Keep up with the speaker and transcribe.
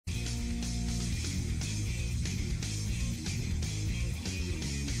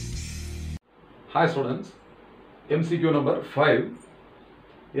Hi students, MCQ number 5.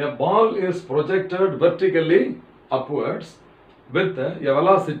 A ball is projected vertically upwards with a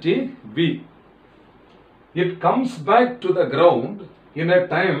velocity v. It comes back to the ground in a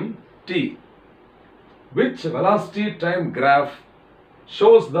time t. Which velocity time graph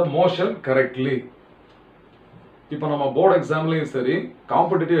shows the motion correctly? இப்போ நம்ம board எக்ஸாம்லையும் சரி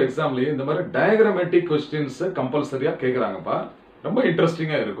competitive எக்ஸாம்லையும் இந்த மாதிரி diagrammatic questions கம்பல்சரியாக கேட்குறாங்கப்பா. ரொம்ப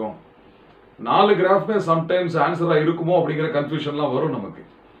இன்ட்ரெஸ்டிங்காக இருக்கும். 4 கிராஃப்மே sometimes ஆன்சராக இருக்குமோ அப்படிங்கிற கன்ஃபியூஷன்லாம் வரும் நமக்கு.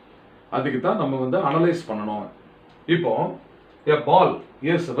 அதுக்கு தான் நம்ம அனலைஸ் பண்ணணும். இப்போ a ball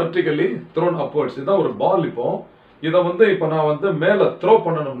is vertically thrown upwards. இதுதான் ஒரு பால். இப்போ நான் மேலே த்ரோ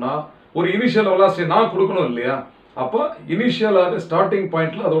பண்ணணும்னா ஒரு இனிஷியல் வெலாசிட்டி நான் கொடுக்கணும் இல்லையா? அப்போ இனிஷியலாக ஸ்டார்டிங்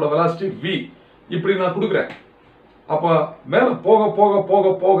பாயிண்ட்ல அதோட வெலாசிட்டி v இப்படி நான் கொடுக்குறேன். அப்போ மேலே போக போக போக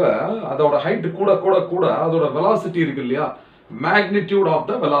போக அதோட ஹைட் கூட கூட கூட அதோட வெலாசிட்டி இருக்கு இல்லையா? Magnitude of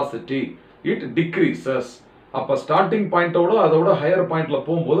the velocity it decreases. அப்போ ஸ்டார்டிங் பாயிண்டோட அதோட ஹையர் பாயிண்ட்ல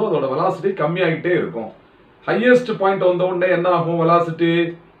போகும்போது அதோட வெலாசிட்டி கம்மியாகிட்டே இருக்கும். ஹையஸ்ட் பாயிண்ட் வந்த உடனே என்ன ஆகும்? வெலாசிட்டி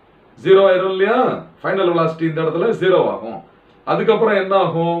 0 ஆயிரும் இல்லையா? ஃபைனல் வெலாசிட்டி இந்த இடத்துல 0 ஆகும். அதுக்கப்புறம் என்ன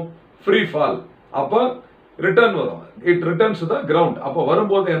ஆகும்? Free fall. அப்போ ரிட்டர்ன் வரும். It returns the ground. அப்போ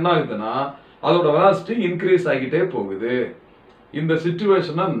வரும்போது என்ன ஆகுதுன்னா அதோட வெலாசிட்டி இன்க்ரீஸ் ஆகிட்டே போகுது. இந்த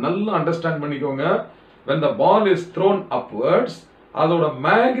சிச்சுவேஷனை நல்லா அண்டர்ஸ்டாண்ட் பண்ணிக்கோங்க. when the ball is thrown upwards அதோட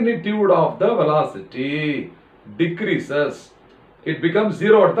magnitude of the velocity decreases. It becomes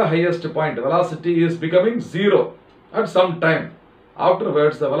 0 at the highest point. Velocity is becoming 0 at some time.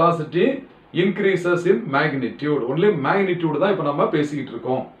 Afterwards the velocity increases in magnitude. Only magnitude தான் இப்போ நம்ம பேசிக்கிட்டு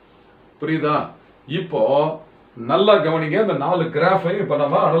இருக்கோம். புரியுதா? இப்போ நல்லா கவனிங்க. இந்த 4 கிராஃபை இப்போ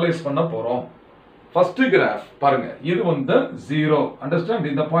நம்ம அனலைஸ் பண்ண போறோம். ஃபர்ஸ்ட் கிராஃப் பாருங்க. இது 0.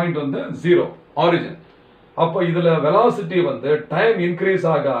 அண்டர்ஸ்டாண்ட்? இந்த பாயிண்ட் 0 ஆரிஜின். அப்போ இதுல வெலாசிட்டி டைம் இன்க்ரீஸ்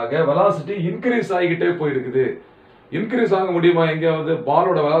ஆக ஆக வெலாசிட்டி இன்க்ரீஸ் ஆகிட்டே போயிருக்குது. இன்க்ரீஸ் ஆக முடியுமா? எங்கேயாவது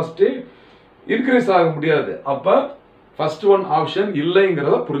பாலோட வெலாசிட்டி இன்க்ரீஸ் ஆக முடியாது. அப்ப ஃபர்ஸ்ட் ஒன் ஆப்ஷன்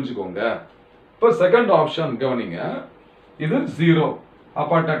இல்லைங்கிறத புரிஞ்சுக்கோங்க. இப்போ செகண்ட் ஆப்ஷன் கவனிங்க. இது 0.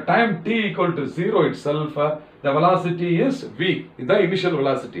 அப்ப at a time t equal to 0 itself the velocity is v. இதுதான் இனிஷியல்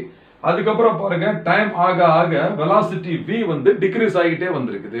வெலாசிட்டி. அதுக்கப்புறம் பாருங்க டைம் ஆக ஆக வெலாசிட்டி v டிக்ரீஸ் ஆகிட்டே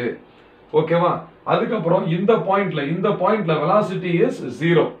வந்திருக்குது. ஓகேவா? அதுக்கப்புறம் இந்த பாயிண்ட்ல வெலாசிட்டி இஸ்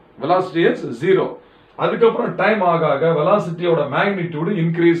 0. Velocity is 0. அதுக்கப்புறம் டைம் ஆக ஆக வெலாசிட்டியோட மேக்னிடியூட்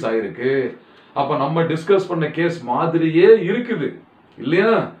இன்க்ரீஸ் ஆயிருக்கு. அப்ப நம்ம டிஸ்கஸ் பண்ண கேஸ் மாதிரியே இருக்குது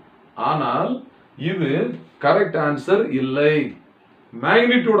இல்லையா? ஆனால் இது கரெக்ட் ஆன்சர் இல்லை.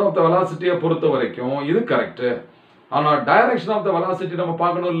 மேக்னிடியூட் ஆஃப் த வெலாசிட்டியை பொறுத்த வரைக்கும் இது கரெக்ட். ஆனா டைரக்ஷன் ஆஃப் த வெலாசிட்டி நம்ம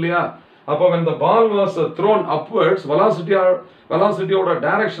பார்க்கணும் இல்லையா? அப்ப when the ball was thrown upwards வெலாசிட்டியோட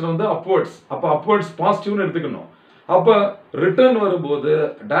direction upwards. அப்ப upwards பாசிட்டிவ்னு எடுத்துக்கணும். அப்ப ரிட்டர்ன் வரும்போது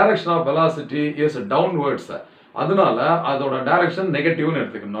direction of velocity is downwards. அதனால அதோட டைரக்ஷன் நெகட்டிவ்னு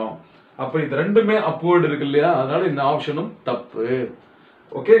எடுத்துக்கணும். அப்ப இது ரெண்டுமே அப்வர்ட் இருக்கு இல்லையா? அதனால இந்த ஆப்ஷனும் தப்பு.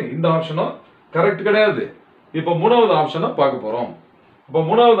 ஓகே, இந்த ஆப்ஷனும் கரெக்ட் கிடையாது. இப்போ மூணாவது ஆப்ஷனை பார்க்க போறோம். இப்போ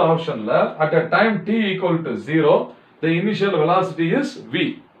மூணாவது ஆப்ஷன்ல at a time t equal to 0 the initial velocity is v.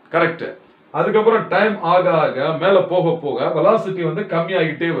 Correct. அதுக்கப்புறம் டைம் ஆக ஆக மேல போக போக வெலாசிட்டி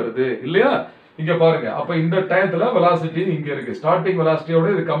கம்மியாகிட்டே வருது இல்லையா? இங்க பாருங்க. அப்ப இந்த டைத்துல வெலாசிட்டி இங்க இருக்கு. ஸ்டார்டிங் வெலாசிட்டியோட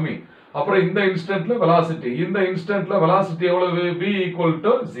இது கம்மி. அப்புறம் இந்த இன்ஸ்டன்ட்ல வெலாசிட்டி எவ்வளவு? v equal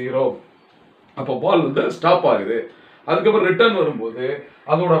to 0. அப்ப பால் ஸ்டாப் ஆகுது. அதுக்கப்புறம் ரிட்டர்ன் வரும்போது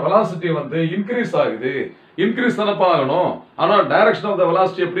அதோட வெலாசிட்டி இன்க்ரீஸ் ஆகுது. இன்க்ரீஸ் தானப்பா ஆகணும். ஆனா டைரக்ஷன் ஆஃப் த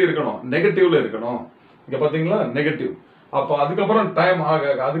வெலாசிட்டி எப்படி இருக்கணும்? நெகட்டிவ்ல இருக்கணும். இங்க பாத்தீங்களா? நெகட்டிவ். அப்ப அதுக்கப்புறம் டைம்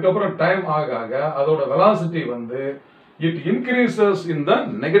ஆக ஆக அதோட velocity it increases in the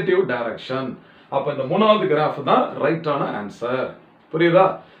negative direction. அப்ப இந்த மூணாவது கிராஃப் தான் ரைட்டான ஆன்சர். புரியுதா?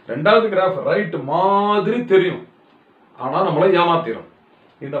 ரெண்டாவது கிராஃப் ரைட் மாதிரி தெரியும், ஆனா நம்மளை ஏமாத்திரும்.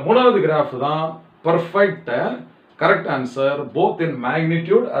 இந்த மூணாவது கிராஃப் தான் perfect correct answer both in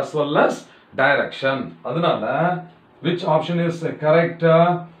magnitude as well as direction. அதனால which option is correct?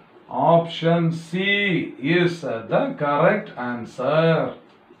 Option C is the correct answer.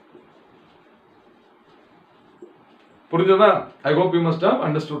 புரிஞ்சதா? I hope you must have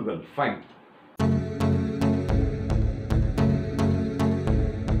understood well. Fine.